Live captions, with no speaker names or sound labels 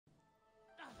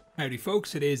Howdy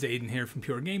folks, it is Aidan here from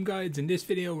Pure Game Guides. In this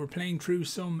video we're playing through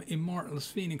some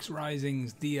Immortals Fenyx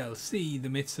Rising's DLC, The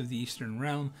Myths of the Eastern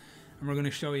Realm, and we're going to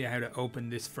show you how to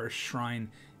open this first shrine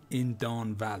in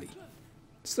Dawn Valley.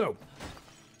 So,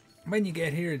 when you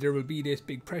get here there will be this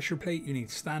big pressure plate you need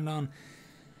to stand on.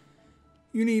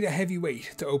 You need a heavy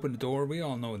weight to open the door, we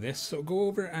all know this, so go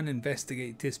over and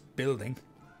investigate this building.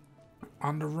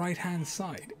 On the right hand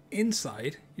side,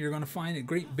 inside, you're going to find a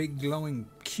great big glowing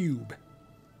cube.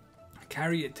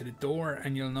 Carry it to the door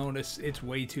and you'll notice it's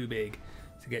way too big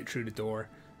to get through the door,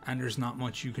 and there's not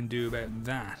much you can do about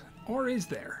that. Or is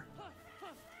there?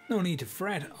 No need to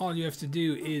fret, all you have to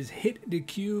do is hit the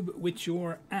cube with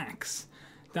your axe.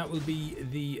 That will be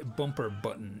the bumper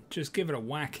button. Just give it a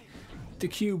whack. The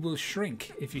cube will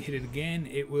shrink. If you hit it again,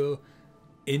 it will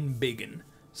embiggen.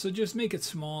 So just make it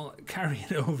small, carry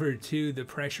it over to the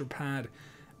pressure pad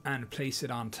and place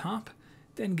it on top.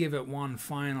 Then give it one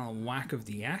final whack of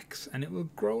the axe and it will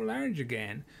grow large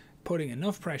again, putting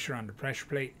enough pressure on the pressure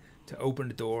plate to open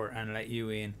the door and let you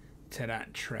in to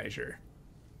that treasure.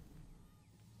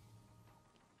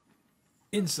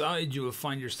 Inside you will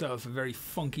find yourself a very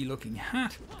funky looking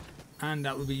hat, and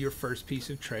that will be your first piece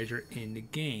of treasure in the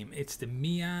game. It's the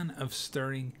Mian of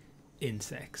Stirring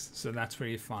Insects, so that's where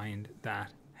you find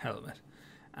that helmet.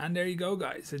 And there you go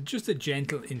guys, it's just a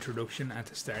gentle introduction at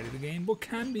the start of the game, but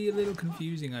can be a little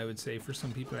confusing I would say for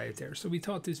some people out there, so we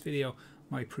thought this video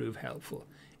might prove helpful.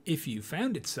 If you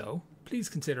found it so, please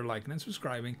consider liking and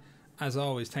subscribing. As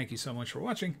always, thank you so much for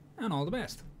watching and all the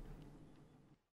best.